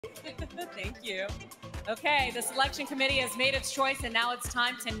Thank you. Okay, the selection committee has made its choice, and now it's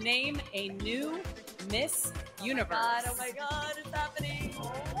time to name a new Miss Universe. Oh my God, it's happening.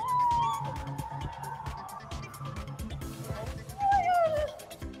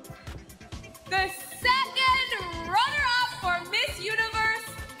 The second runner-up for Miss Universe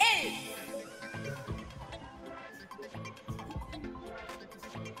is...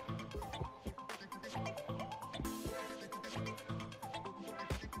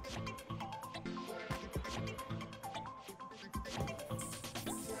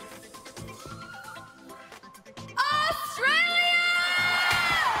 Australia!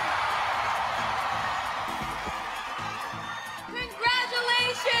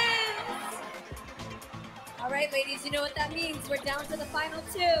 Congratulations! All right, ladies, you know what that means. We're down to the final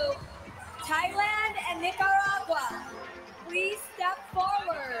two. Thailand and Nicaragua. Please step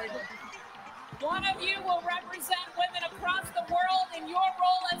forward. One of you will represent women across the world in your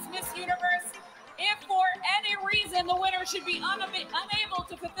role as Miss Universe. If for any reason the winner should be unable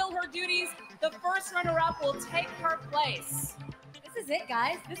to fulfill her duties, the first runner-up will take her place. This is it,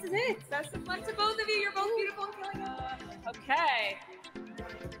 guys. This is it. Best of luck to both of you. You're both beautiful and killing it. Okay.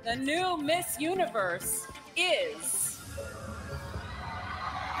 The new Miss Universe is...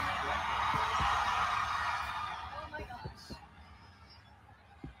 Oh my gosh.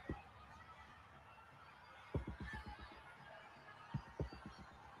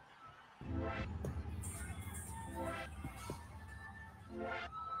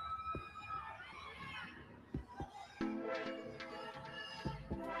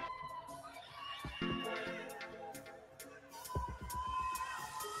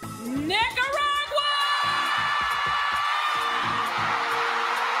 Nicaragua!